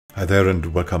Hi there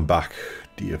and welcome back,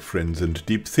 dear friends and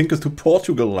deep thinkers, to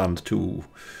Portugal and to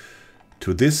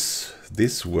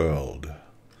this world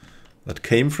that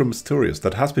came from Asturias,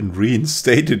 that has been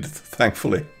reinstated,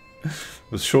 thankfully. It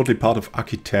was shortly part of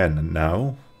Aquitaine, and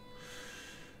now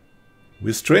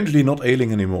we're strangely not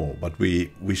ailing anymore, but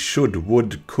we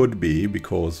could be,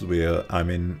 because we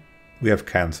have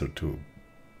cancer too.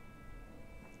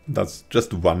 That's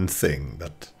just one thing.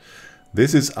 That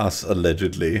this is us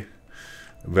allegedly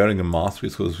wearing a mask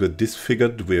because we're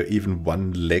disfigured, we're even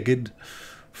one-legged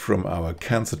from our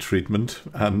cancer treatment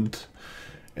and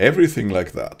everything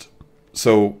like that.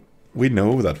 So we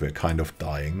know that we're kind of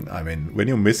dying. I mean, when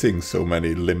you're missing so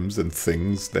many limbs and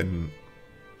things, then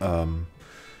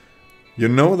you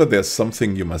know that there's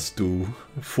something you must do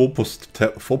for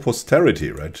posterity,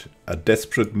 right? A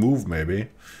desperate move, maybe.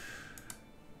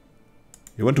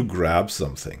 You want to grab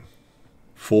something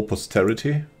for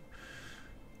posterity,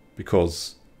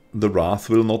 because the wrath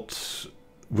will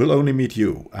only meet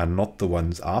you and not the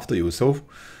ones after you. So I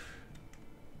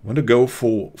want to go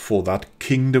for that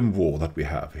kingdom war that we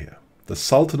have here, the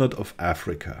Sultanate of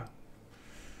Africa.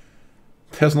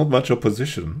 There's not much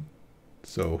opposition,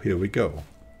 so here we go.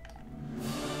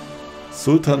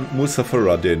 Sultan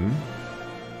Muzaffaruddin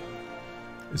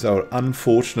is our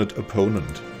unfortunate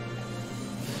opponent.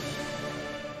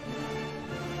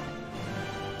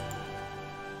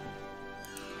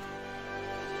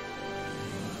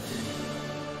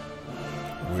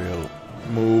 We'll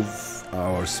move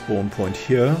our spawn point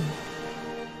here,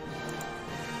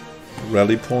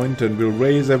 rally point, and we'll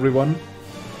raise everyone.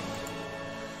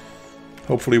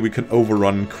 Hopefully we can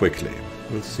overrun quickly.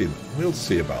 We'll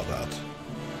see about that.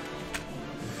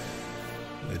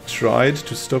 They tried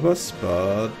to stop us,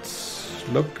 but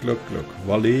look.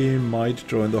 Wali might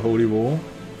join the Holy War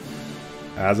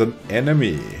as an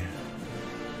enemy.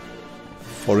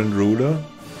 Foreign ruler.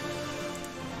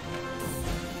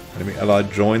 Enemy ally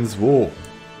joins war.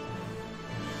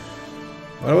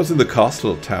 When I was in the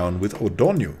castle town with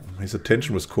O'Donnell, his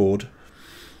attention was caught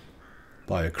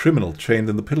by a criminal chained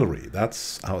in the pillory.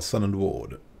 That's our son and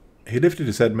ward. He lifted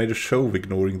his head, made a show of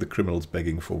ignoring the criminals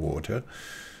begging for water.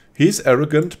 He's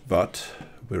arrogant, but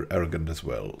we're arrogant as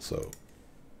well, so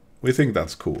we think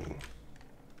that's cool.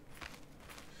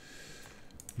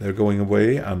 They're going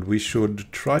away, and we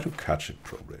should try to catch it,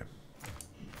 probably.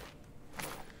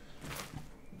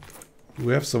 Do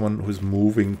we have someone who's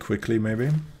moving quickly, maybe?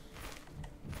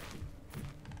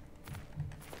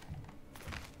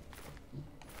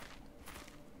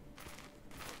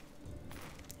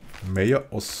 Mayor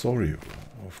Osorio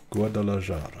of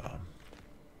Guadalajara.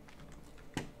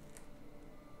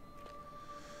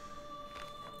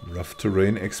 Rough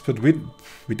terrain expert. We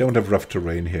don't have rough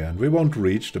terrain here, and we won't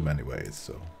reach them anyways,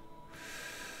 so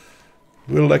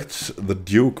we'll let the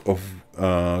Duke of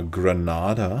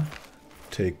Granada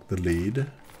take the lead.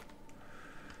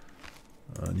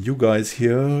 And you guys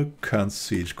here can't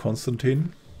siege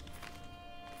Constantine.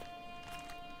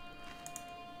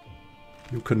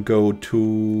 You can go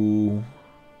to...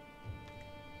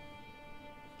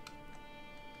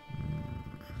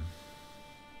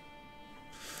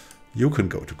 You can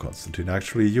go to Constantine.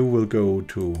 Actually, you will go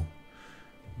to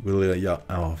William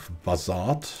of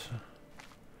Bazart.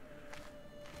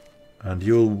 And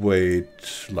you'll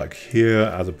wait, like here,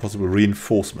 as a possible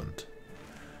reinforcement.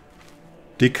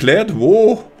 Declared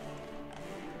war?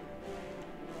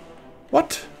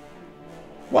 What?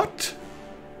 What?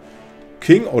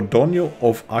 King O'Donnell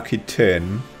of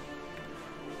Aquitaine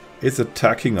is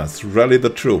attacking us. Rally the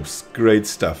troops. Great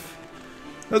stuff.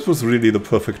 That was really the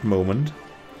perfect moment.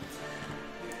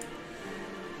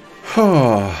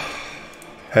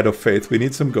 Head of faith, we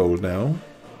need some gold now.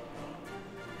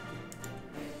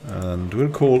 And we'll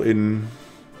call in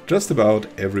just about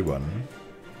everyone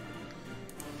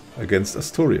against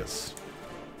Asturias.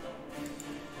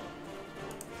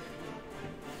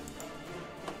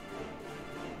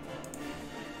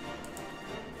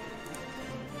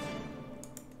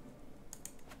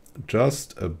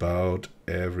 Just about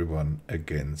everyone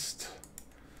against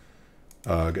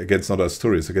not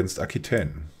Asturias, against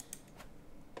Aquitaine.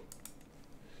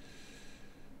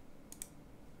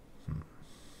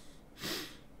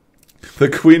 The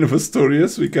Queen of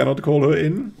Asturias, we cannot call her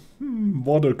in?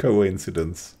 What a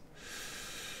coincidence.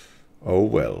 Oh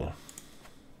well.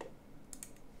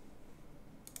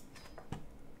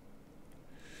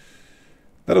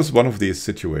 That is one of these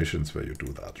situations where you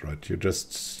do that, right? You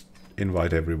just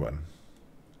invite everyone,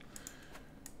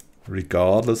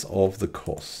 regardless of the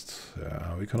cost.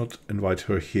 Yeah, we cannot invite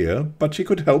her here, but she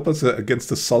could help us against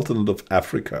the Sultanate of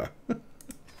Africa.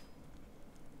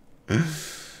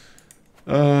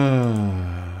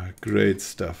 Great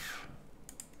stuff.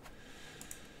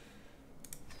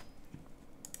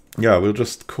 Yeah, we'll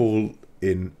just call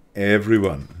in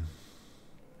everyone.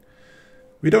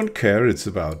 We don't care, it's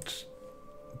about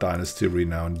dynasty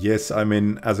renown. Yes, I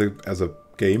mean, as a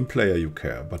game player you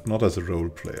care, but not as a role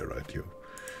player, right? You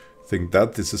think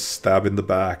that is a stab in the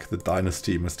back, the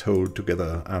dynasty must hold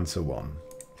together, and so on.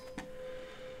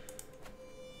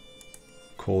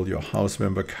 Call your house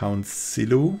member Count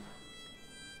Silu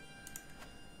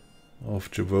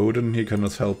of Javoden. He can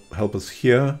help us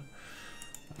here.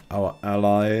 Our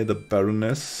ally, the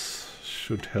Baroness,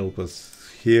 should help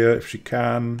us here if she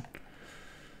can.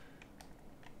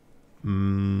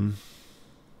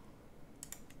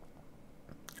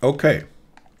 Okay.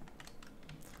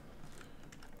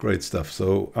 Great stuff.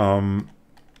 So,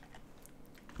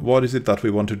 what is it that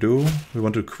we want to do? We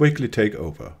want to quickly take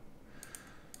over.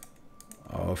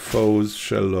 Our foes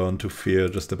shall learn to fear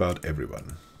just about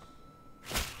everyone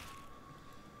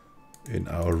in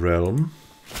our realm.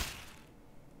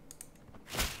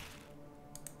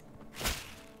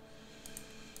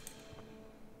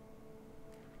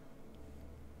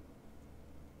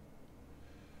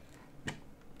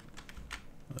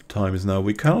 The time is now.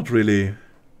 We cannot really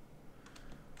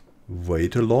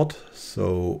wait a lot,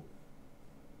 so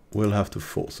we'll have to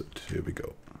force it. Here we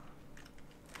go.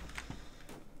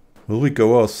 Will we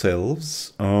go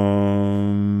ourselves?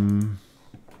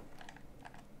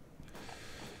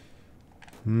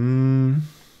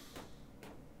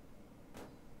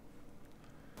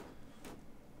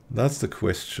 That's the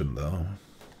question, though.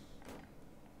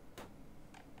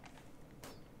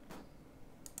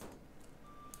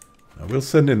 We'll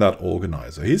send in that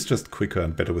organizer. He's just quicker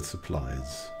and better with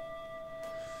supplies.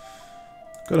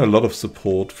 Got a lot of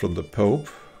support from the Pope.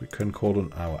 We can call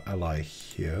on our ally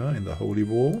here in the Holy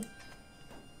War.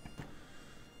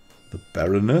 The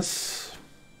Baroness.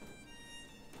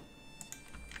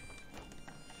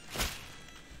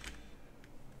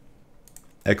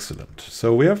 Excellent.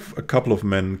 So we have a couple of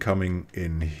men coming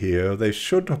in here. They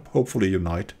should hopefully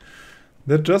unite.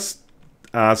 They're just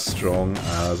as strong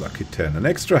as Aquitaine. An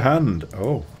extra hand.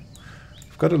 Oh,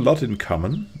 we've got a lot in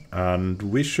common, and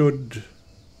we should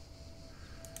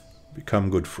become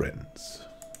good friends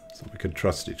so we can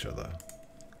trust each other.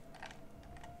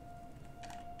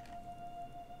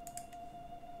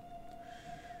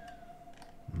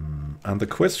 And the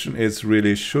question is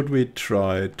really, should we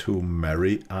try to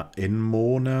marry in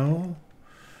more now?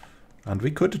 And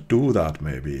we could do that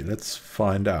maybe. Let's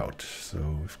find out.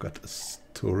 So we've got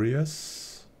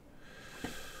Asturias,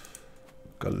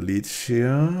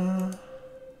 Galicia.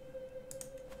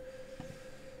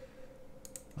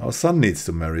 Our son needs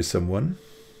to marry someone.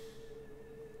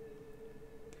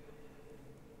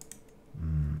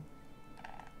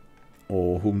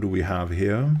 Or whom do we have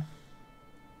here?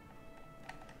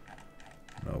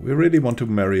 No, we really want to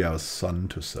marry our son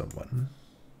to someone.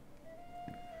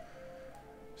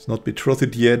 He's not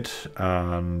betrothed yet,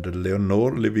 and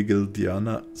Leonor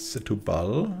Livigildiana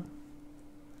Setubal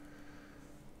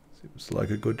seems like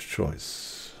a good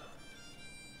choice.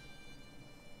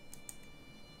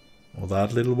 Or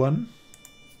that little one?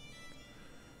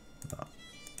 No,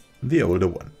 the older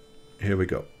one. Here we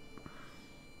go.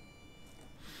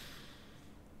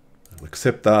 I'll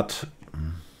accept that.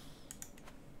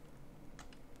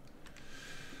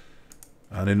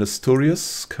 And in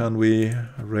Asturias, can we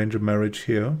arrange a marriage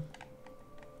here?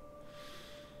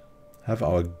 Have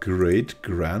our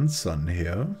great-grandson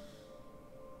here.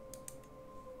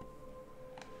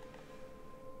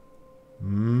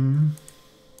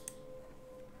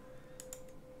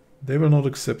 They will not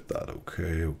accept that.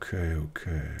 Okay, okay,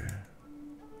 okay.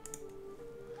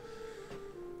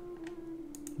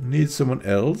 Need someone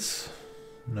else?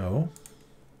 No.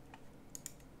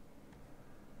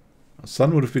 A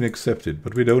son would have been accepted,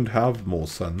 but we don't have more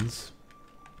sons.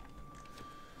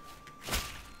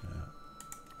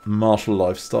 Martial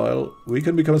lifestyle. We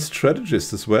can become a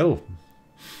strategist as well.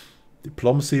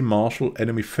 Diplomacy, martial,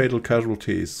 enemy fatal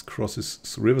casualties, crosses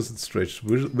rivers and straits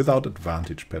without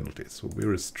advantage penalties. So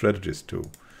we're a strategist too.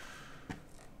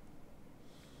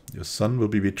 Your son will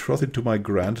be betrothed to my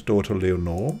granddaughter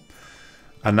Leonor.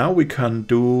 And now we can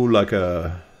do like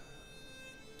a...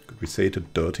 Could we say it a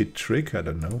dirty trick? I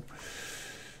don't know.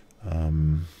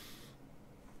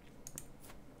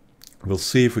 We'll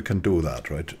see if we can do that,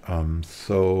 right?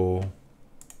 So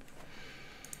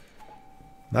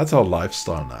that's our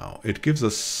lifestyle now. It gives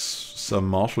us some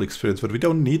martial experience, but we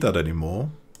don't need that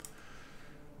anymore.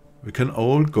 We can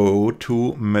all go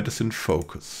to medicine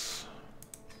focus.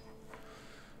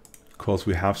 Of course,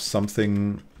 we have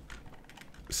something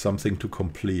to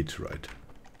complete, right?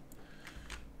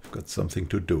 We've got something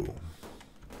to do.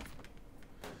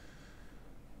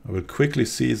 I will quickly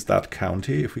seize that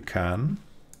county if we can.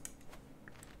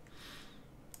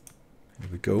 Here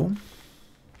we go.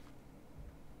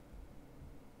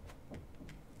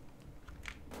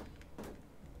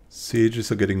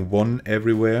 Sieges are getting won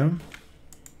everywhere.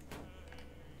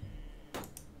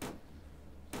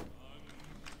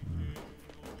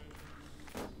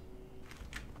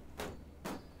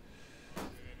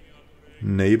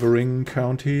 Neighboring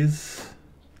counties.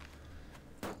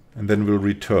 And then we'll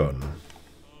return.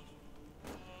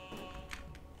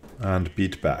 And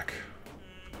beat back.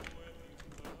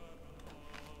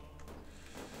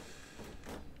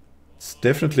 It's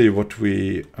definitely what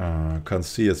we can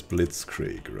see as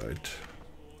blitzkrieg, right?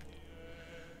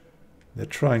 They're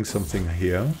trying something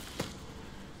here.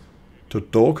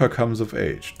 Todorka comes of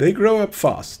age. They grow up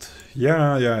fast.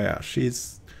 Yeah.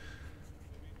 She's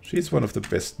one of the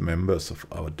best members of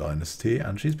our dynasty,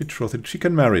 and she's betrothed. She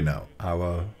can marry now.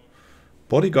 Our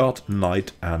bodyguard,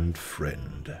 knight, and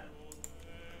friend.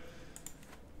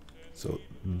 So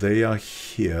they are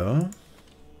here.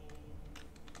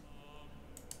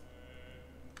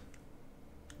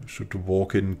 I should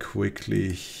walk in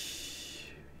quickly.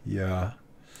 Yeah.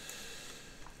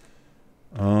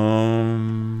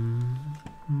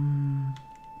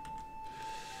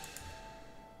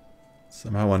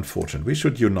 Somehow unfortunate. We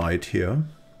should unite here.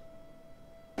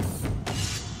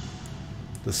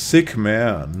 The sick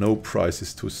mare. No price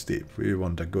is too steep. We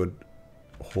want a good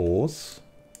horse.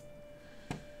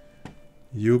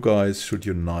 You guys should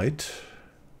unite.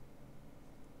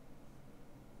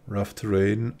 Rough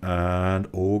terrain and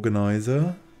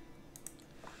organizer.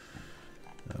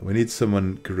 We need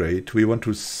someone great. We want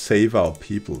to save our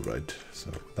people, right?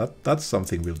 So that's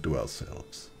something we'll do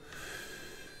ourselves.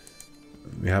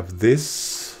 We have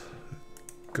this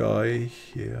guy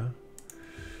here.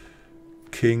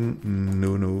 King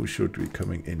Nunu should be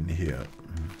coming in here.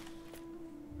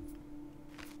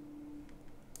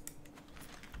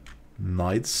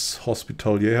 Knights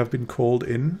Hospitalier have been called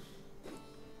in.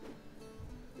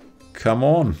 Come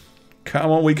on.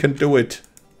 Come on, we can do it.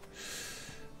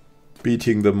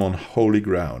 Beating them on holy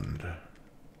ground.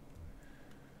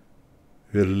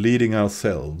 We're leading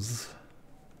ourselves.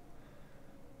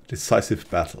 Decisive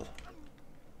battle.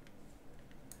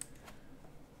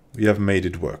 We have made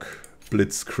it work.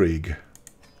 Blitzkrieg.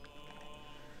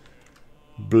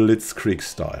 Blitzkrieg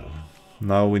style.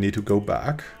 Now we need to go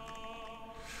back.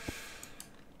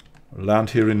 Land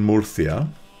here in Murcia.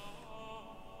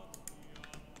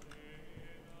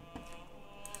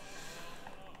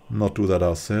 Not do that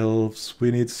ourselves.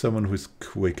 We need someone who is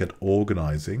quick at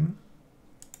organizing.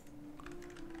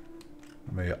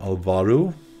 May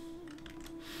Alvaro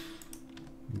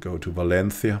go to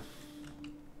Valencia.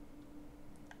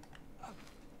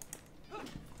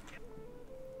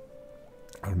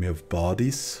 Army of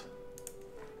bodies.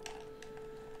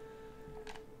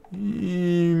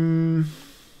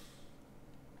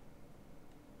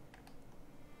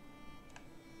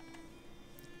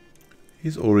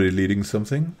 He's already leading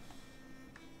something.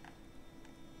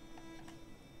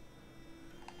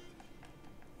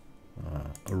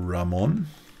 Ramon.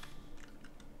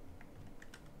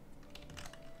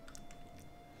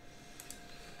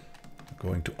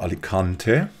 Going to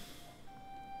Alicante.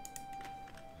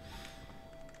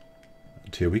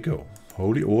 And here we go.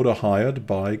 Holy Order hired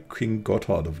by King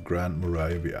Gotthard of Grand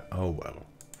Moravia. Oh well.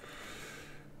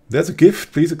 There's a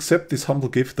gift. Please accept this humble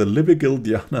gift. The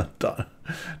Libigildiana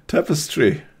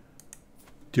tapestry.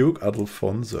 Duke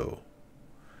Adolfonso.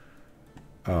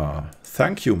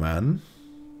 Thank you, man.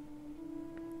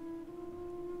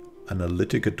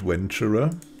 Analytic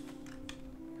adventurer.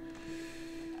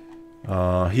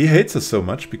 He hates us so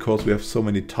much because we have so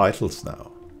many titles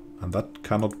now. And that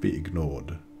cannot be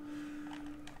ignored.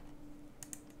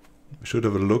 We should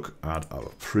have a look at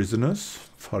our prisoners.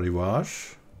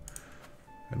 Fariwaj.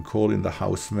 And call in the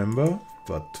house member.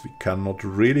 But we cannot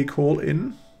really call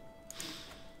in.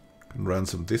 Can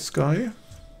ransom this guy.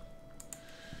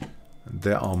 And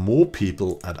there are more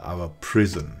people at our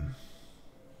prison.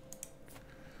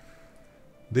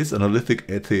 This analytic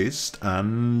atheist,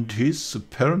 and he's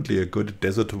apparently a good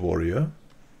desert warrior.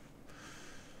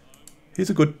 He's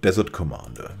a good desert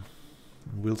commander.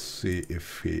 We'll see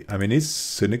if he... I mean, he's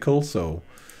cynical, so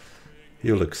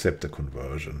he'll accept the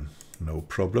conversion. No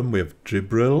problem. We have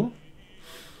Gibril.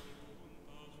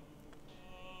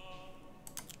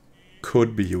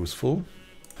 Could be useful.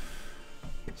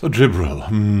 So Gibril.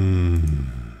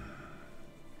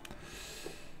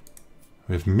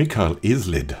 We have Mikhail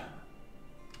Islid.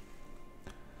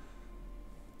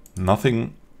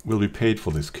 Nothing will be paid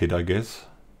for this kid, I guess.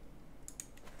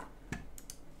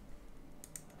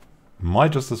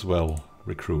 Might just as well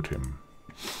recruit him.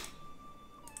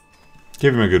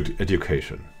 Give him a good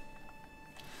education.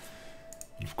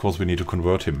 Of course, we need to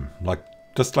convert him, like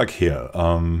just like here.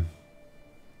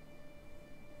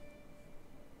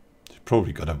 She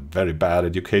probably got a very bad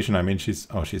education. I mean, she's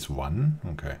 1.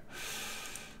 Okay.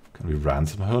 Can we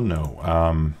ransom her? No.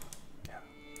 Yeah.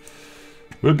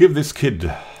 We'll give this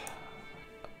kid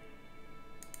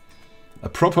a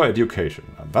proper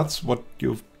education. And that's what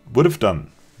you would have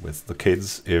done with the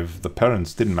kids if the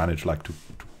parents didn't manage like to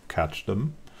catch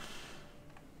them.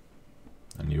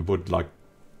 And you would like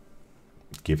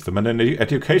give them an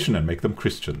education and make them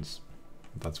Christians.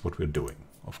 That's what we're doing.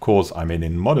 Of course, I mean,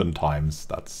 in modern times,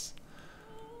 that's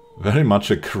very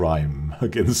much a crime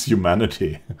against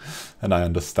humanity. And I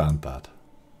understand that.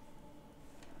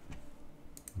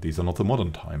 These are not the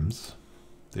modern times.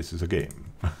 This is a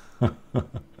game.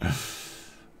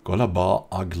 Golabar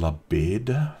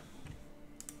Aglabed.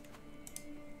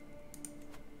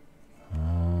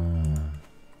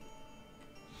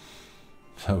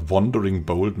 A wandering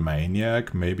bold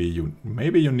maniac. Maybe you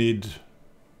need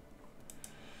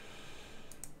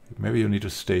to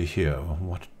stay here.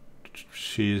 What?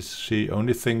 She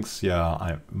only thinks,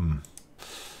 yeah,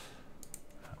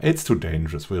 it's too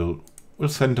dangerous. We'll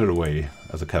send her away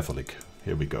as a Catholic.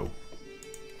 Here we go.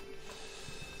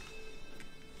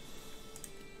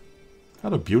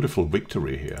 Had a beautiful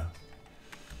victory here.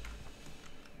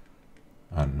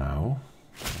 And now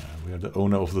we are the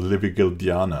owner of the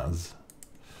Livigildianas.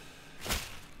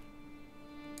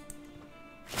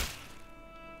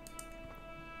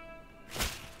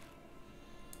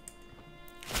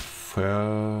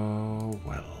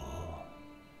 Farewell.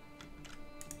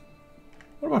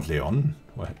 What about Leon?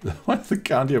 Why is the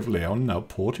county of Leon now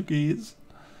Portuguese?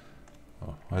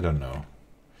 Oh, I don't know.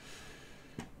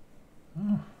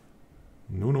 Oh.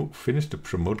 Nuno finished the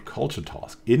promote culture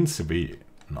task in Seville.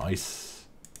 Nice.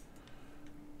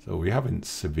 So we have in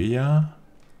Sevilla.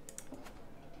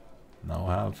 Now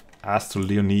have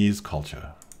Astro-Leonese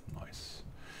culture. Nice.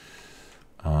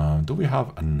 Do we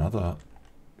have another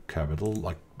capital?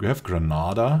 Like we have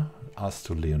Granada,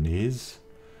 Astro-Leonese.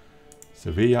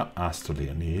 Sevilla,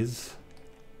 Astro-Leonese.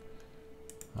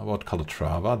 How about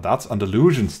Calatrava? That's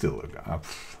Andalusian still.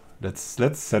 Let's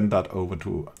send that over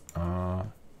to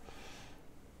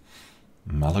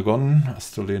Malagon,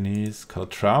 Astro-Leonese.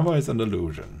 Calatrava is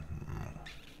Andalusian.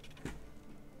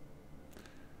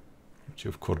 Duchy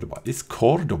of Cordoba. Is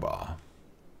Cordoba?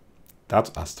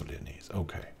 That's Astro-Leonese.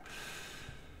 Okay.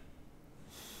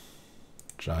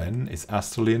 Jaén is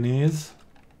Astro-Leonese.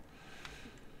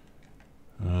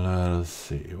 Let's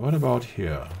see. What about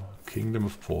here? Kingdom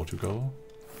of Portugal.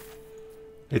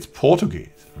 It's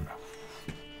Portuguese.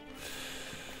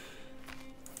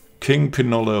 King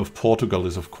Pinola of Portugal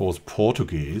is, of course,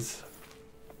 Portuguese.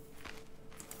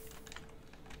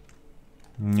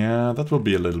 Yeah, that will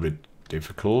be a little bit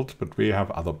difficult, but we have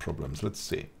other problems. Let's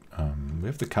see. We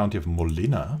have the county of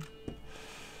Molina.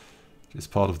 It's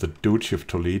part of the Duchy of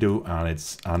Toledo, and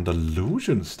it's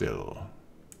Andalusian still.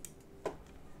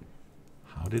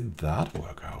 How did that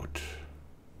work out?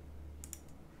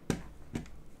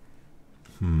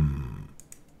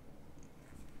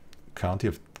 County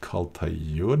of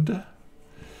Caltayud.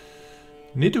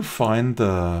 Need to find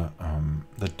the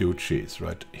duchies,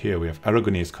 right? Here we have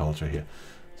Aragonese culture here.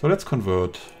 So let's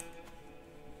convert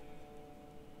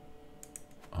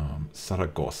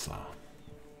Saragossa.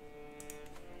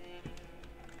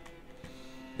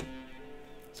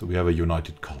 So we have a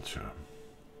united culture.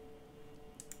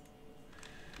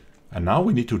 And now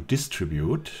we need to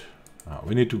distribute.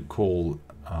 We need to call...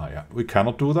 yeah, we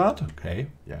cannot do that. Okay,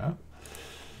 yeah.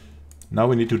 Now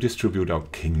we need to distribute our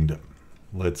kingdom.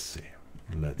 Let's see.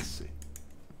 Let's see.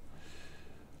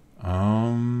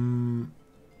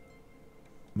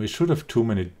 We should have too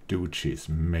many duchies.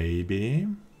 Maybe.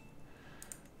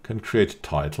 Can create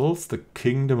titles. The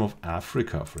Kingdom of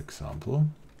Africa, for example.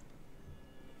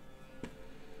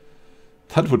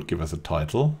 That would give us a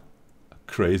title. A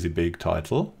crazy big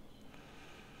title.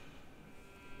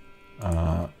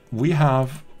 We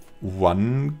have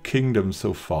one kingdom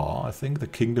so far, I think, the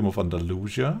Kingdom of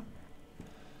Andalusia.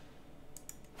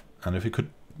 And if we could,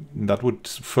 that would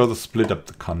further split up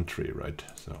the country, right?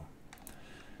 So,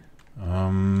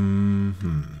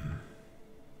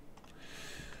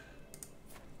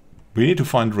 we need to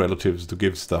find relatives to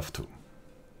give stuff to.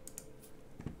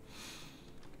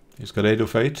 He's got 8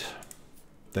 of 8.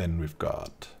 Then we've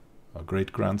got our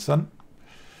great-grandson.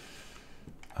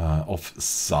 Of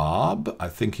Saab. I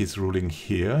think he's ruling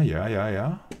here.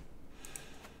 Yeah.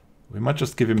 We might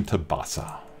just give him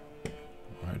Tabasa.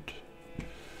 Right.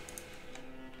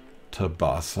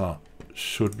 Tabasa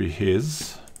should be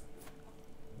his.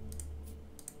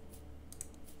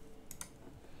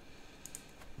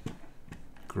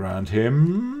 Grant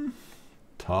him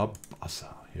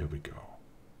Tabasa. Here we go.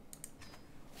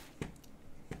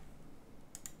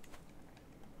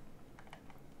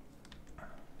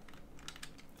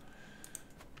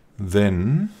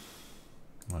 Then,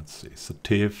 let's see,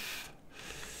 Sativ,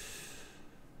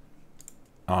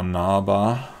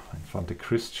 Anaba, Infante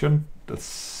Christian the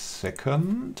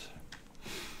second.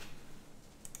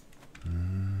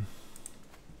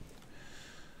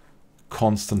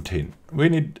 Constantine. We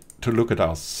need to look at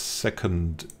our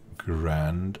second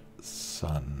grandson.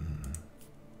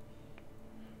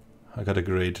 I got a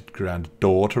great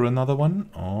granddaughter, another one.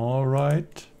 All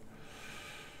right.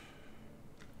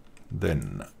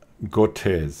 Then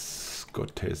Goths.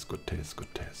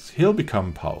 He'll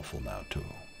become powerful now too.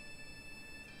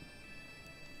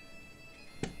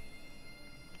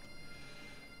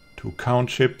 Two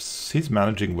countships. He's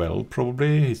managing well,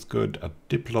 probably. He's good at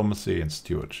diplomacy and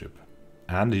stewardship.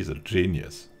 And he's a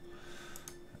genius.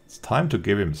 It's time to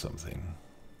give him something.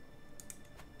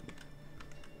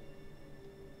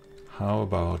 How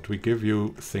about we give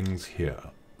you things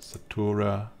here?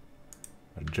 Satura,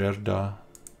 Gerda,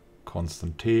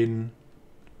 Constantine,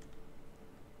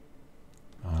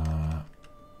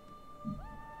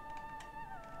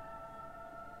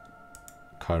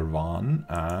 Karvan,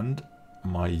 and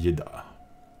Mayida.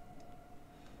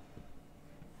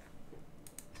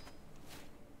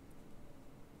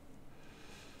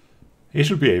 He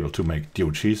should be able to make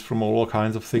duchies from all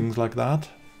kinds of things like that.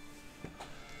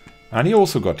 And he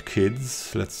also got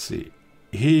kids. Let's see.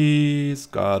 He's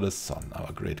got a son,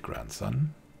 our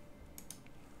great-grandson.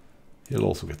 He'll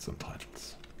also get some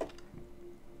titles.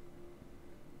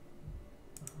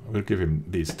 We'll give him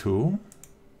these two.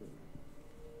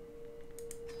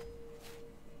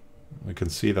 We can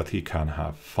see that he can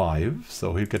have 5,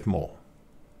 so he'll get more.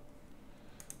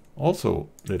 Also,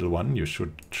 little one, you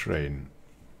should train.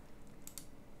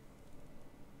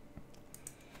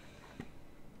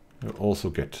 You'll also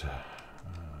get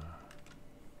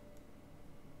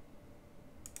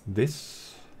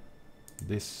this,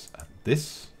 this, and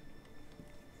this.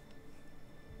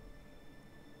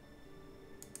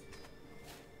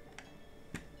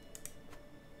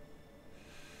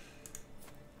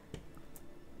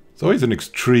 So he's an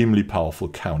extremely powerful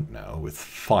count now with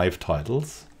 5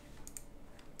 titles.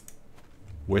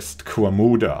 West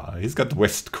Quamuda. He's got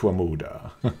West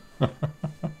Quamuda.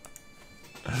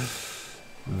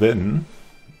 Then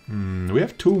we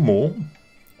have 2 more,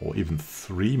 or even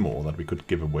 3 more that we could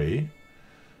give away.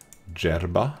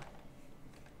 Jerba,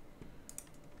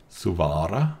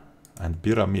 Suvara, and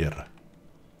Biramir.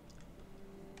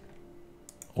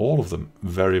 All of them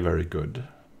very, very good.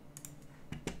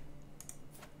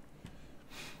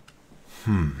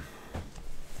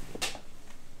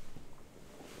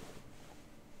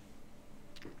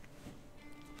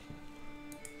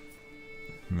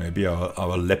 Maybe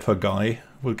our leper guy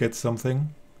will get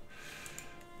something.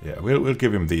 Yeah, we'll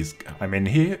give him these. I mean,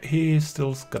 he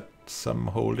still's got some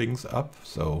holdings up,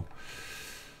 so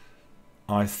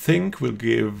I think we'll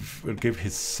give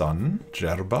his son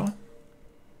Jerba.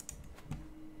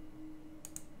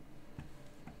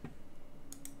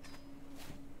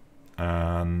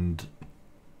 And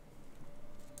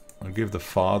I'll give the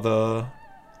father.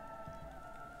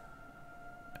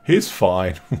 He's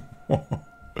fine.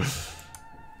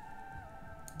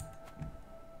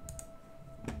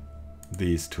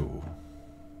 These 2.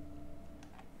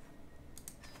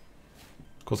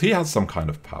 Because he has some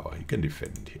kind of power. He can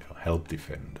defend here. Help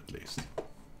defend, at least.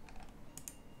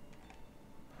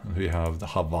 And we have the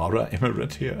Navarra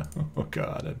Emirate here. Oh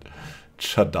god. And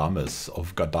Chadames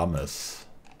of Gadames.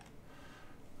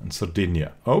 And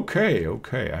Sardinia. Okay,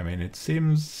 okay. I mean, it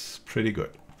seems pretty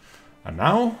good. And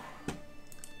now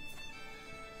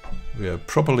we are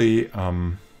properly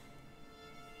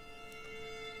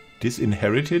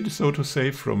disinherited, so to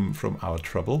say, from our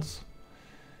troubles.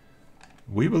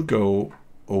 We will go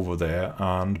over there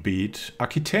and beat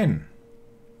Aquitaine.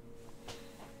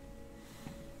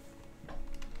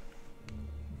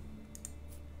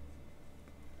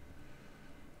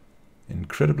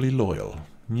 Incredibly loyal.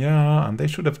 Yeah, and they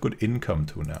should have good income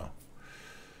too now.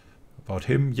 About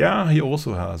him, yeah, he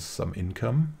also has some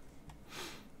income.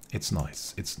 It's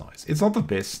nice, it's nice. It's not the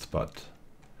best, but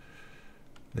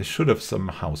they should have some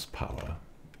house power.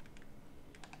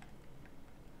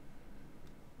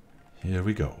 Here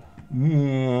we go.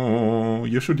 Ooh,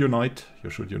 you should unite. You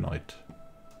should unite.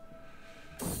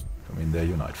 I mean, they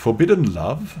unite. Forbidden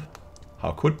love?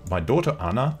 How could my daughter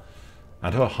Anna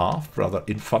and her half-brother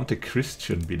Infante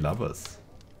Christian be lovers?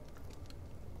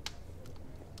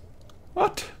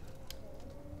 What?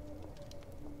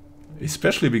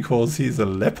 Especially because he's a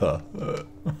leper.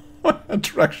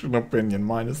 attraction opinion,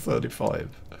 minus 35.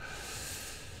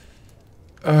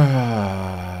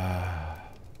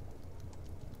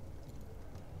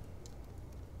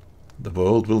 The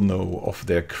world will know of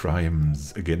their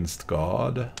crimes against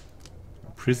God.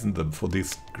 Imprison them for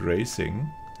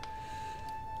disgracing.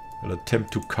 Will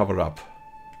attempt to cover up.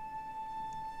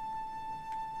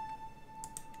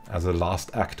 As a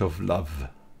last act of love.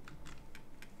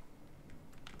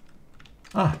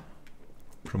 Ah.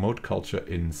 Promote culture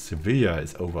in Sevilla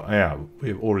is over. Yeah,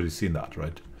 we've already seen that,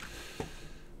 right?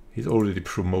 He's already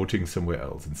promoting somewhere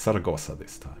else. In Zaragoza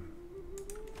this time.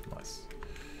 Nice.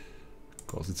 Of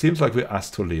course, it seems like we're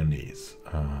Asturias.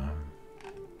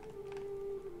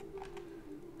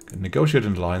 Can negotiate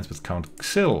an alliance with Count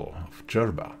Xil of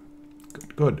Jerba.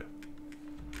 Good, good.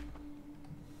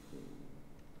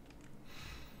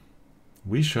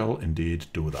 We shall indeed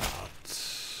do that.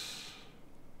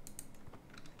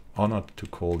 Honored to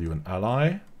call you an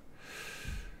ally.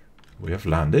 We have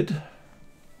landed.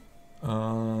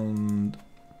 And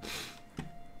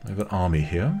I have an army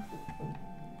here.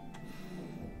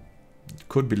 It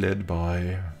could be led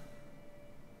by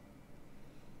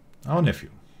our nephew.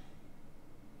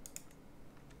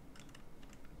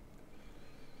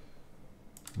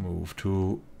 Move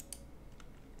to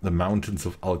the mountains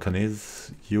of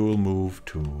Alcanes. You will move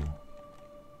to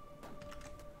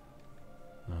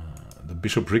the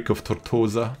bishopric of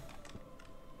Tortosa.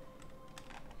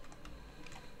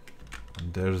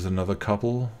 And there's another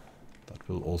couple that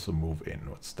will also move in.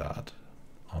 What's that?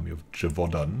 Army of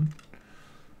Jevodan.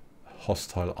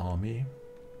 Hostile army.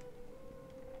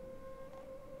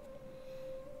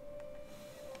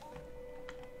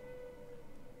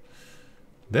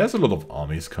 There's a lot of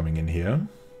armies coming in here.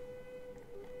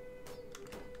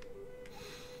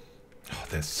 Oh,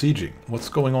 they're sieging. What's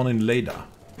going on in Leda?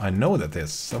 I know that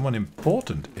there's someone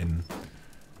important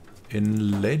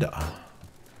in Leda.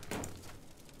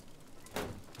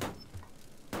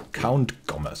 Count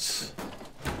Gomez.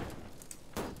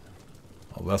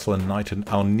 A vassal and knight in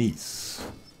our niece.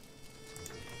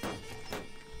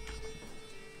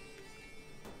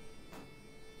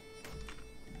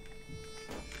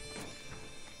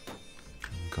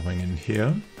 Coming in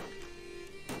here.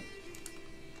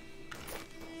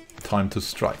 Time to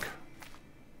strike.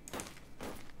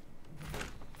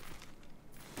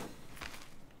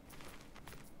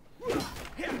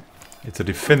 It's a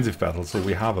defensive battle, so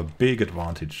we have a big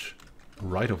advantage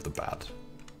right off the bat.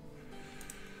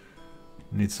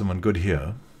 Need someone good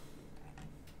here.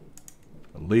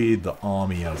 Lead the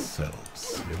army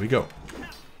ourselves. Here we go.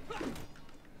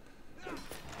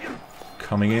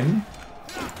 Coming in.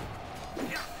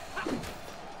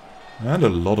 And a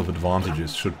lot of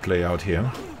advantages should play out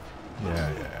here.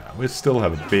 Yeah. We still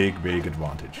have a big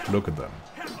advantage. Look at them.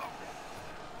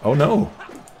 Oh no!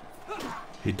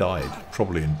 He died,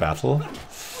 probably in battle.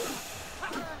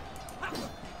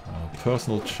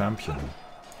 Personal champion.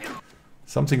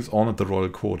 Something's on at the royal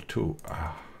court too.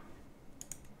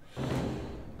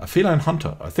 A feline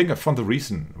hunter. I think I found the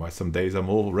reason why some days are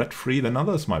more rat-free than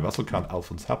others, my vassal Count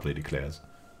Alphonse happily declares.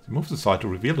 He moves aside to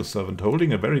reveal a servant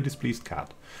holding a very displeased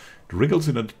cat. It wriggles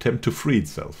in an attempt to free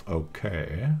itself.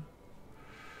 Okay.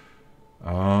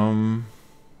 Count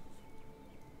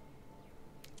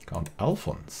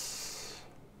Alphonse.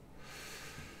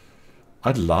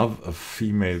 I'd love a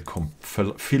female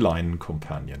feline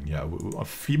companion. Yeah, a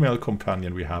female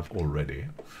companion we have already.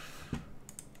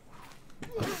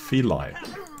 A feline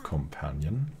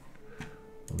companion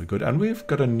will be good. And we've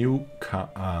got a new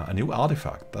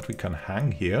artifact that we can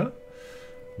hang here.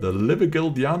 The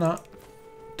Libigildiana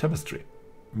tapestry.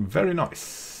 Very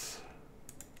nice.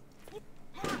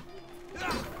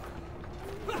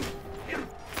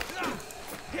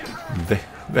 They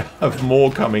have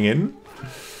more coming in.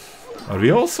 But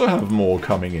we also have more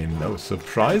coming in. Oh,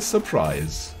 surprise,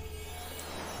 surprise.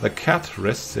 The cat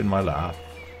rests in my lap.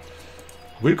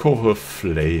 We'll call her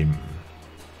Flame.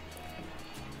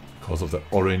 Because of the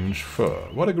orange fur.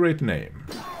 What a great name.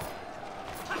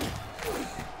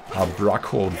 Our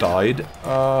Brackhole died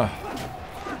of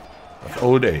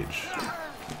old age.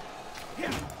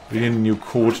 Being a new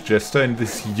court jester in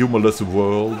this humorless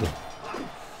world.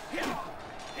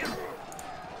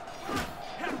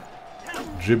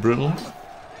 Gibril,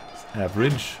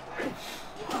 average,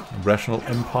 rational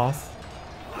empath,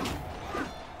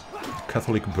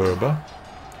 Catholic Berber.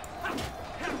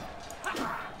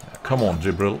 Come on,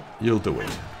 Gibril, you'll do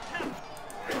it.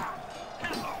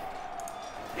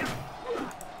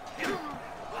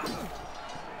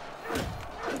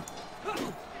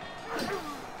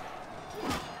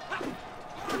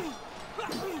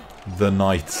 The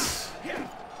Knights.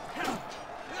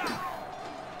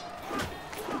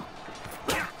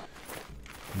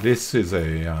 This is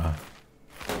a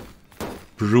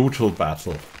brutal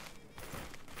battle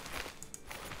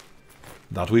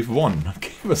that we've won.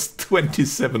 Give us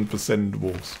 27%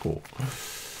 war score.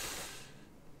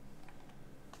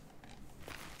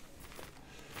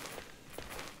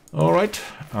 Alright,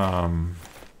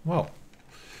 well,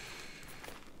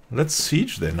 let's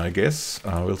siege then, I guess.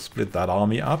 We'll split that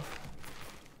army up.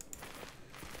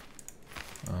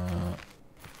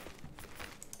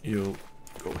 You'll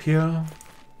go here.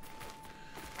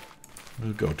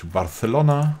 We'll go to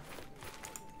Barcelona.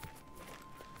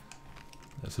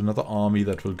 There's another army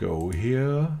that will go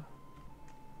here.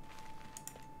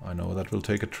 I know that will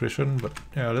take attrition, but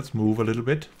yeah, let's move a little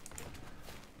bit.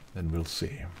 Then we'll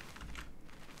see.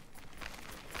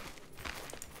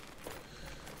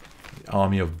 The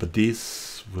army of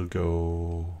Badis will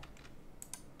go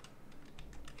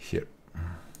here.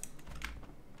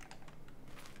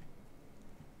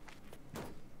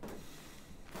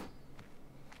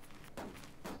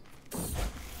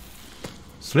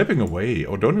 Slipping away,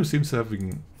 O'Donnell seems to have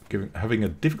been having a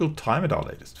difficult time at our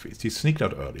latest feast. He sneaked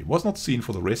out early, was not seen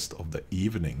for the rest of the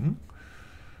evening.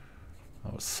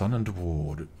 Our son and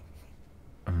ward.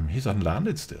 He's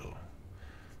unlanded still.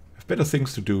 Have better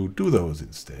things to do, do those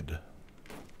instead.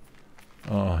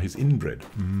 Oh, he's inbred.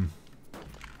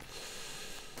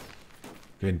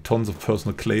 Gain tons of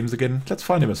personal claims again. Let's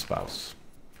find him a spouse.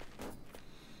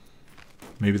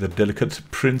 Maybe the delicate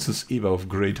Princess Eva of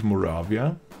Great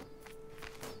Moravia.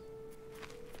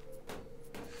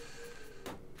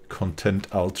 Content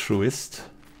altruist.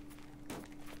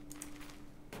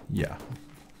 Yeah.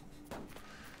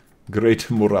 Great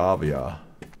Moravia.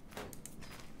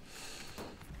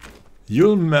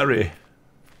 You'll marry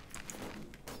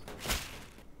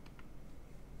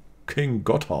King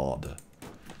Gotthard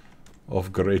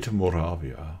of Great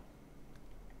Moravia.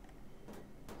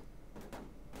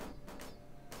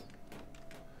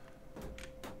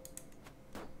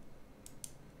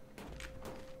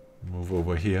 Move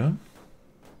over here.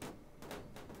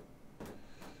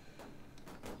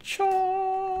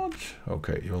 Charge!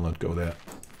 Okay, you'll not go there.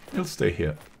 You'll stay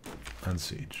here and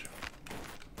siege.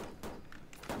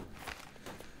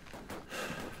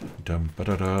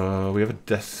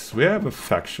 We have a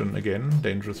faction again,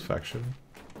 dangerous faction.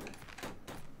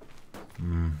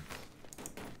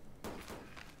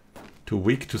 Too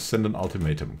weak to send an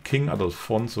ultimatum. King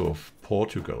Adolfonso of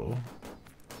Portugal.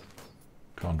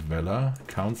 Count Vela.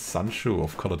 Count Sancho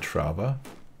of Calatrava.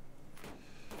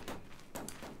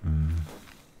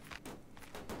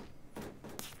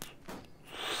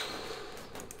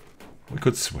 We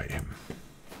could sway him.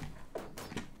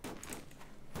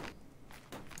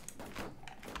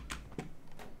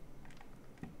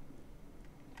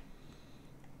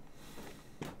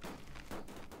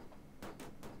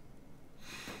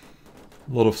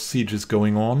 A lot of sieges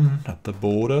going on at the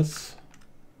borders.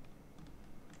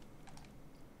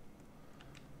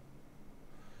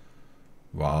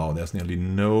 Wow, there's nearly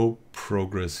no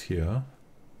progress here.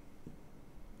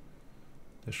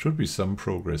 There should be some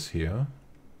progress here.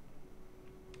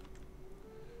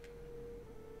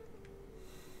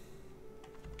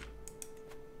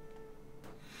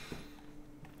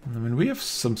 I mean, we have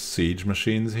some siege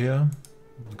machines here.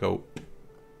 We'll go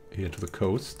here to the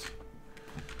coast.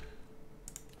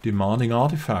 Demanding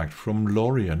artifact from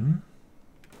Lorien.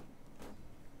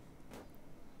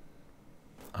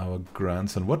 Our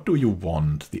grandson. What do you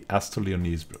want? The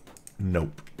Asturias?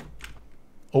 Nope.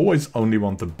 Always only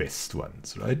want the best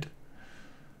ones, right?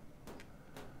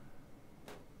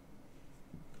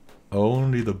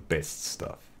 Only the best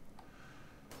stuff.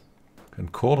 Can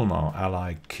call on our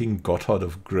ally King Gotthard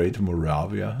of Great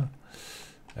Moravia.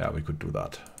 Yeah, we could do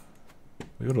that.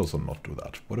 We could also not do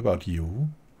that. What about you?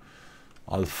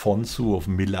 Alfonso of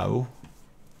Millau.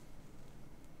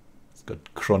 He's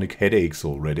got chronic headaches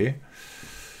already.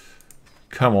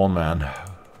 Come on, man.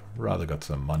 Rather got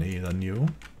some money than you.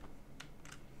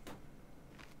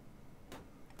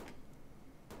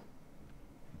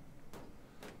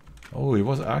 Oh, he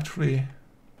was actually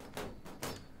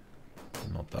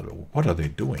not that old. What are they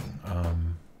doing?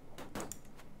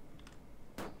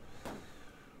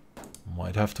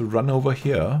 Might have to run over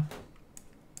here.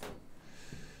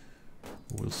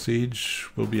 Will siege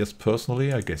will be as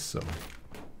personally? I guess so.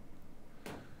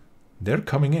 They're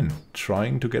coming in,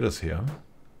 trying to get us here.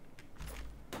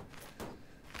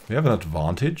 We have an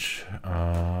advantage.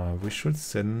 We should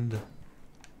send...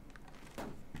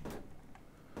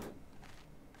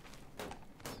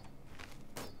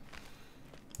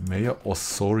 Mayor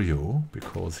Osorio,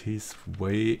 because he's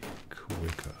way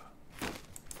quicker.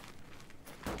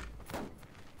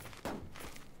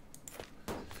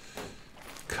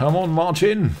 Come on, march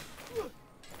in!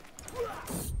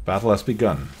 Battle has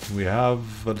begun. We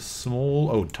have a small...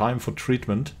 Oh, time for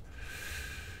treatment.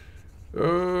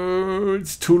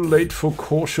 It's too late for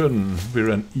caution. We're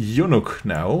an eunuch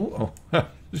now. Oh,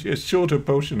 a shorter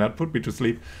potion had put me to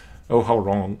sleep. Oh, how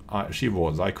wrong she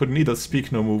was. I could neither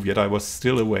speak nor move, yet I was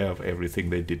still aware of everything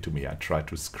they did to me. I tried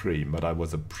to scream, but I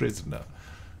was a prisoner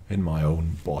in my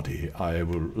own body. I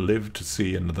will live to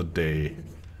see another day.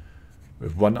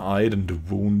 With one-eyed and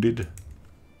wounded.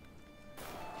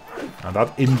 And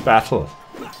that in battle.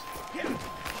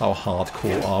 How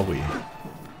hardcore are we?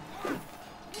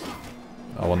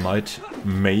 Our knight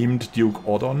maimed Duke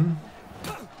Odon.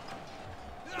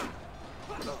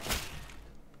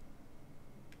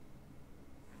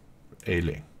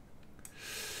 Ailing.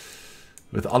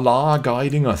 With Allah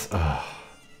guiding us.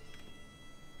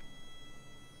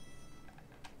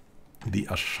 The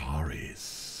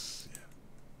Asharis.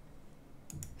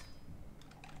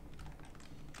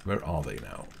 Where are they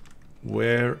now?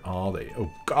 Where are they?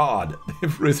 Oh God,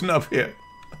 they've risen up here.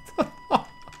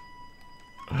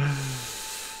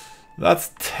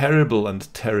 That's terrible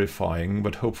and terrifying,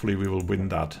 but hopefully we will win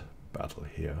that battle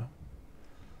here.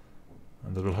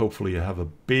 And it will hopefully have a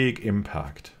big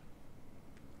impact.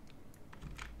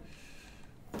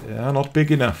 Yeah, not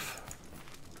big enough.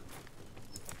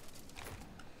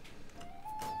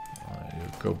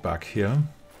 I'll go back here.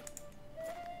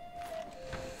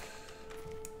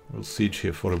 We'll siege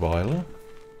here for a while.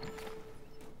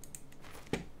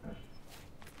 We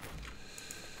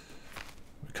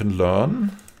can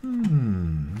learn.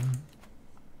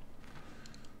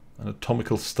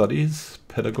 Anatomical studies,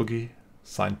 pedagogy,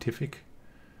 scientific,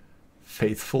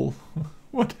 faithful.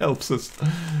 What helps us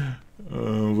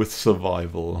with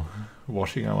survival?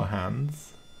 Washing our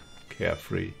hands,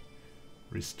 carefree,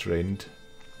 restrained.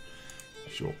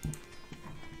 Sure.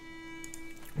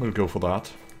 We'll go for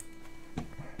that.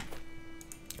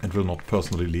 And will not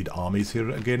personally lead armies here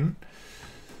again.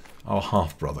 Our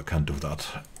half-brother can do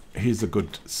that. He's a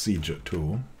good sieger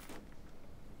too.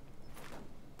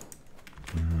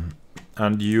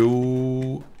 And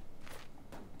you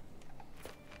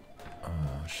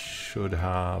should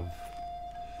have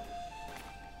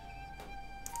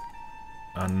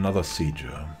another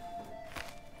sieger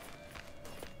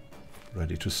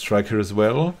ready to strike her as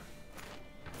well.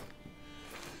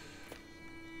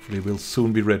 Hopefully we'll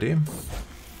soon be ready.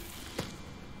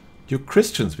 You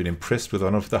Christians been impressed with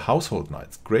one of the household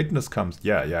knights. Greatness comes.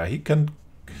 Yeah, he can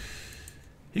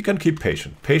keep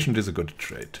patient. Patient is a good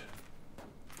trait.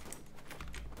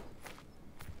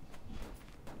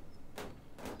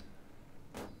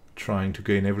 Trying to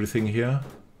gain everything here.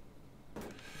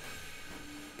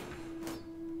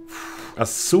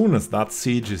 As soon as that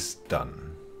siege is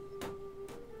done,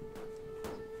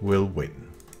 we'll win.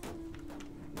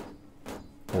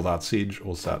 Or that siege,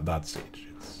 or that siege.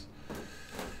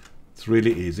 It's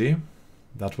really easy.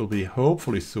 That will be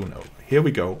hopefully soon over. Here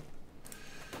we go.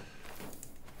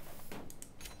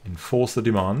 Enforce the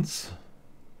demands.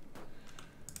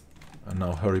 And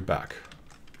now hurry back.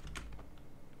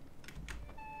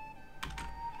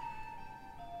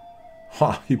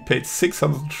 Ha! He paid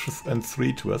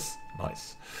 603 to us.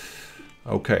 Nice.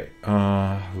 Okay.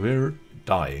 We're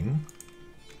dying.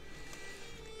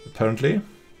 Apparently.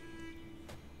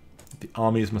 The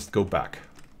armies must go back.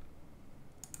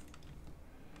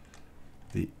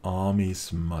 The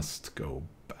armies must go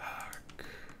back.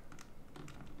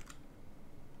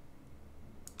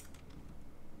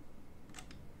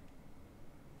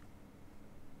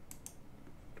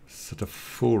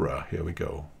 Setafura, here we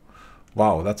go.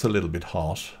 Wow, that's a little bit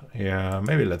harsh. Yeah,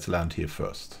 maybe let's land here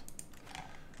first.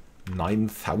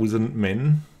 9,000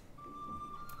 men.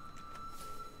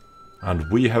 And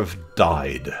we have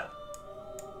died.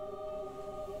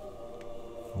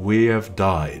 We have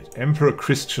died. Emperor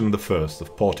Christian I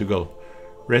of Portugal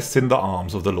rests in the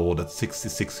arms of the Lord at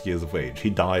 66 years of age. He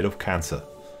died of cancer.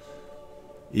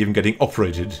 Even getting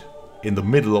operated in the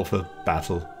middle of a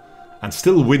battle and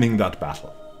still winning that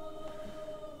battle.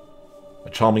 A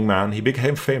charming man, he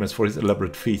became famous for his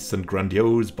elaborate feasts and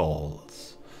grandiose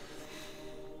balls.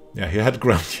 Yeah, he had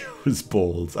grandiose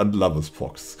balls and lover's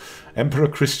pox. Emperor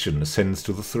Christian ascends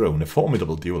to the throne, a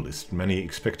formidable duelist. Many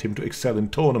expect him to excel in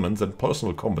tournaments and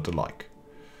personal combat alike.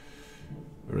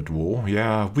 We're at war.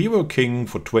 Yeah, we were king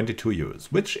for 22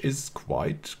 years, which is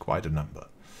quite a number.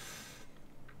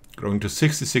 Growing to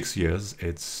 66 years,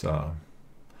 it's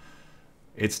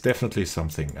definitely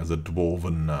something as a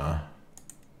dwarven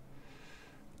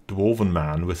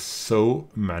man with so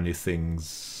many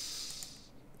things.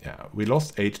 Yeah, we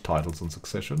lost 8 titles on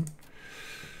succession.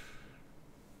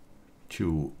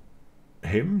 To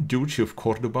him, Duchy of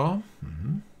Cordoba.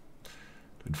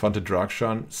 Infante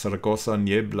Dragshan, Saragossa,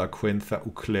 Niebla, Cuenca,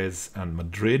 Ucles, and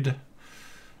Madrid.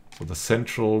 So the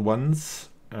central ones.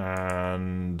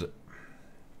 And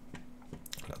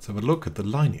let's have a look at the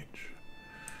lineage.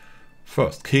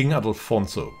 First, King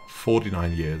Adolfonso,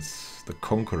 49 years, the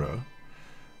Conqueror.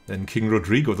 Then King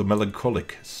Rodrigo the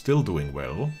Melancholic, still doing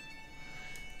well.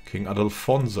 King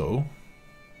Adolfonso,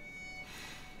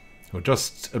 who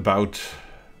just about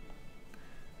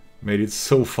made it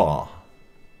so far.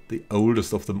 The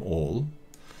oldest of them all,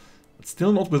 but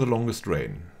still not with the longest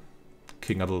reign.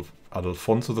 King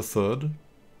Adolfonso III,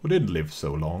 who didn't live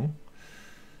so long,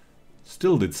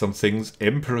 still did some things.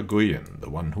 Emperor Guyen, the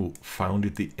one who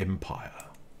founded the empire,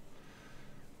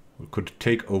 who could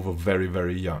take over very,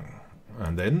 very young.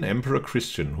 And then Emperor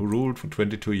Christian, who ruled for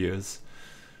 22 years,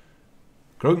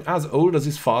 growing as old as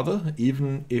his father,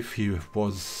 even if he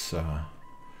was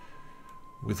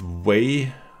with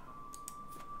way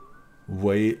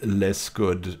less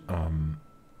good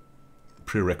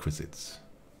prerequisites.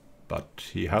 But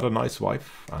he had a nice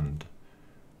wife, and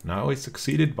now he's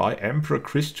succeeded by Emperor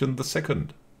Christian II.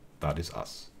 That is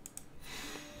us.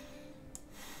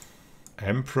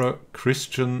 Emperor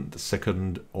Christian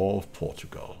II of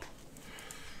Portugal.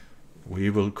 We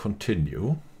will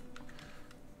continue.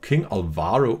 King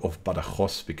Alvaro of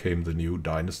Badajoz became the new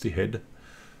dynasty head.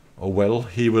 Oh well,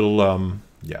 he will,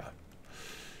 yeah.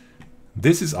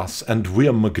 This is us, and we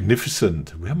are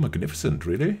magnificent. We are magnificent,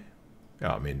 really?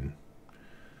 Yeah, I mean,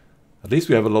 at least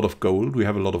we have a lot of gold. We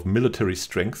have a lot of military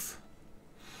strength.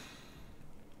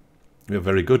 We are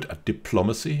very good at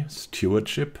diplomacy,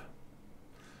 stewardship.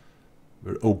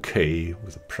 We're okay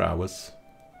with the prowess.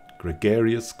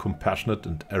 Gregarious, compassionate,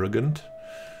 and arrogant.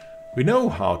 We know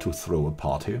how to throw a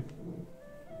party.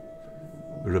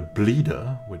 We're a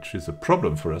bleeder, which is a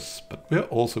problem for us, but we're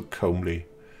also comely.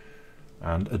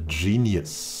 And a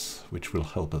genius, which will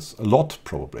help us a lot,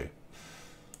 probably.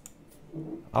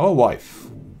 Our wife,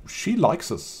 she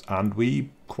likes us, and we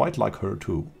quite like her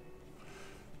too.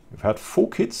 We've had 4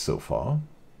 kids so far.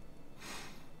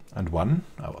 And one,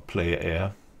 our player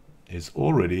heir, is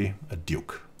already a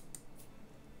duke.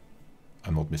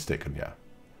 I'm not mistaken, yeah.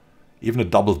 Even a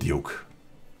double duke.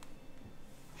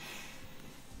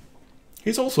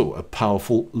 He's also a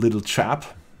powerful little chap.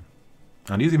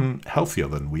 And he's even healthier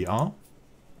than we are.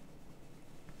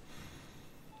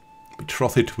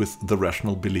 Betrothed with the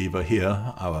rational believer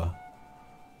here, our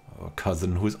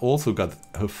cousin, who has also got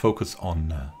her focus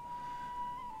on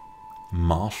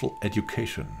martial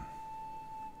education.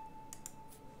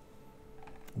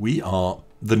 We are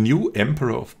the new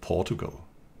Emperor of Portugal.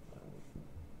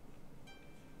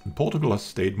 And Portugal has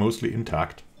stayed mostly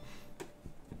intact.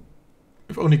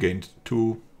 We've only gained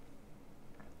 2...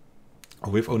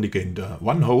 We've only gained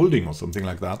 1 holding or something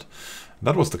like that.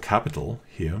 That was the capital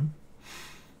here.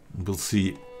 We'll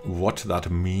see what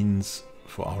that means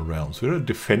for our realms. We're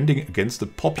defending against a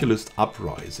populist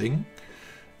uprising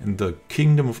in the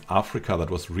Kingdom of Africa that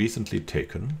was recently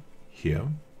taken here.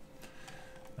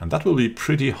 And that will be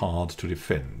pretty hard to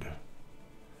defend.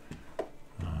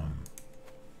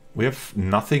 We have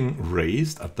nothing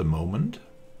raised at the moment.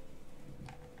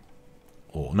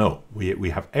 Or no, we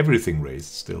have everything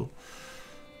raised still.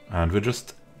 And we're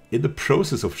just in the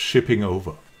process of shipping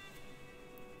over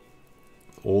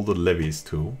all the levies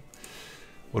too.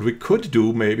 What we could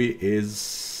do maybe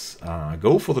is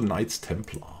go for the Knights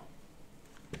Templar.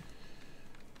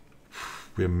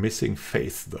 We're missing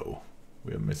faith though.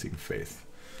 We're missing faith.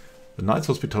 The Knights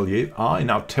Hospitalier are in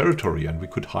our territory and we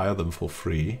could hire them for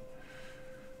free.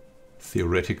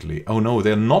 Theoretically. Oh no,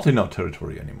 they're not in our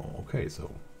territory anymore. Okay,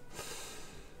 so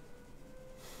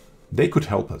they could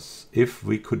help us if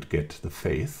we could get the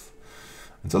faith.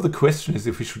 And so the question is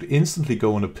if we should instantly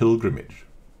go on a pilgrimage.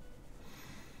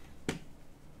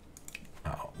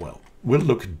 Well, we'll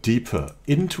look deeper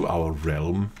into our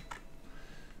realm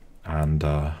and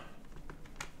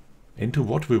into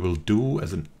what we will do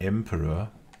as an emperor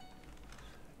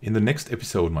in the next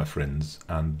episode, my friends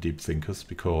and deep thinkers,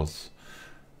 because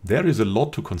there is a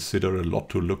lot to consider, a lot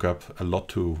to look up, a lot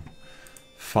to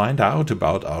find out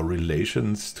about our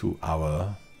relations to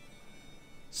our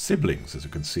siblings, as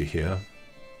you can see here.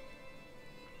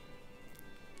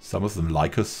 Some of them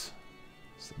like us,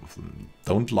 some of them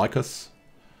don't like us.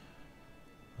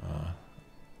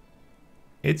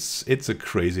 It's a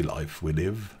crazy life we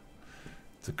live.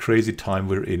 It's a crazy time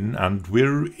we're in, and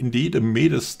we're indeed a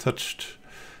Midas-touched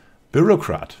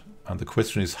bureaucrat. And the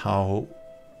question is, how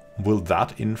will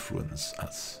that influence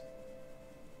us?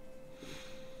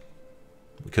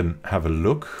 We can have a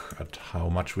look at how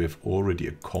much we have already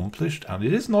accomplished, and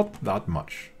it is not that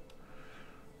much.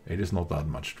 It is not that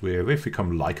much. We've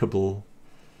become likable.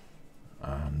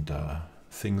 and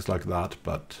things like that,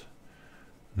 but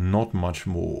not much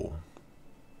more.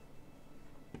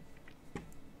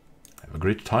 Have a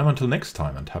great time until next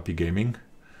time, and happy gaming.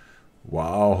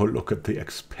 Wow, look at the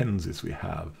expenses we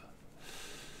have.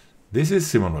 This is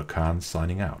Simon Vulcan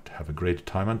signing out. Have a great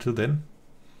time until then,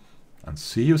 and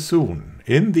see you soon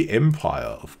in the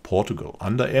Empire of Portugal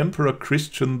under Emperor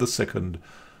Christian II,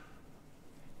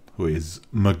 who is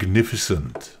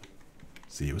magnificent.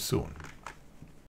 See you soon.